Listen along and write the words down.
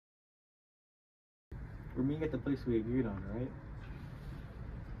We're meeting at the place we agreed on, right?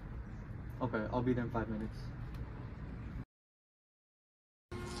 Okay, I'll be there in 5 minutes.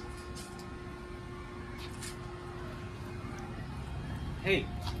 Hey,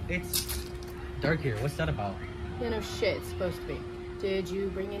 it's dark here. What's that about? Yeah, no shit, it's supposed to be. Did you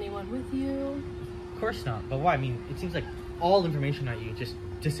bring anyone with you? Of course not, but why? I mean, it seems like all information on you just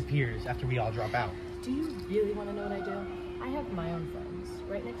disappears after we all drop out. Do you really want to know what I do? I have my own friends,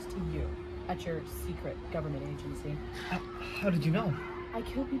 right next to you, at your secret government agency. How did you know? I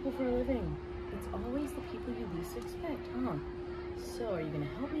kill people for a living. It's always the people you least expect, huh? So, are you going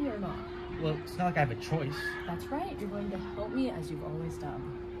to help me or not? Well, it's not like I have a choice. That's right, you're going to help me as you've always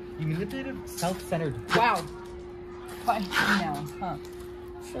done. You manipulative, self-centered... Wow! Fine now, huh?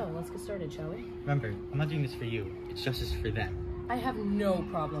 So, let's get started, shall we? Remember, I'm not doing this for you. It's justice for them. I have no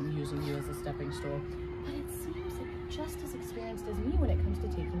problem using you as a stepping stool, but it seems that you're just as experienced as me when it comes to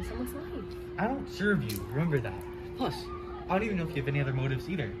taking someone's life. I don't serve you, remember that. Plus, I don't even know if you have any other motives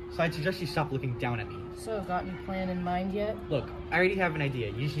either, so I'd suggest you stop looking down at me. So, got any plan in mind yet? Look, I already have an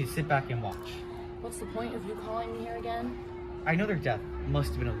idea. You just need to sit back and watch. What's the point of you calling me here again? I know their death must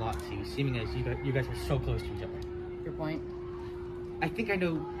have been a lot to you, seeming as you guys were so close to each other. Your point? I think I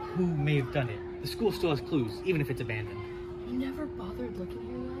know who may have done it. The school still has clues, even if it's abandoned. You never bothered looking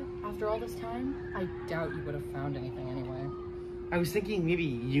here yet? After all this time? I doubt you would have found anything anyway. I was thinking maybe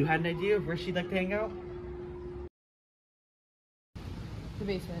you had an idea of where she'd like to hang out? The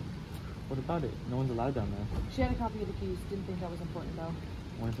basement. What about it? No one's allowed down there. She had a copy of the keys. Didn't think that was important though.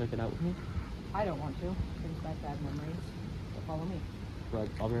 Want to check it out with me? I don't want to. Brings back bad memories. But follow me. Right,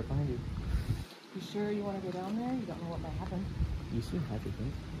 I'll be right behind you. You sure you want to go down there? You don't know what might happen. You seem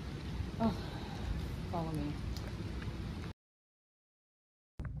hesitant. Oh, follow me.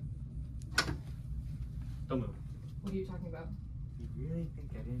 Don't move. What are you talking about? You really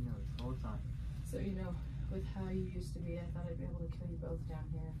think I didn't know this whole time? So, you know, with how you used to be, I thought I'd be able to kill you both down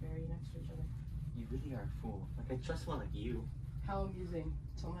here and bury you next to each other. You really are a fool. Like, I trust someone like you. How amusing.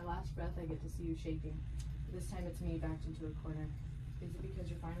 Till my last breath, I get to see you shaking. This time it's me backed into a corner. Is it because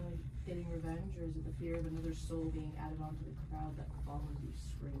you're finally getting revenge, or is it the fear of another soul being added onto the crowd that follows you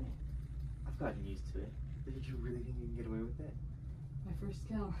screaming? I've gotten used to it. Did you really think you can get away with it? My first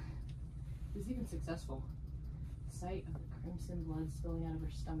kill was even successful. The sight of the crimson blood spilling out of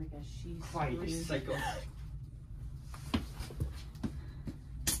her stomach as she Quiet, you psycho.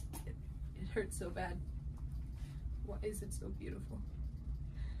 It hurts so bad. Why is it so beautiful?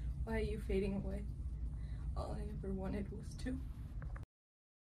 Why are you fading away? All I ever wanted was to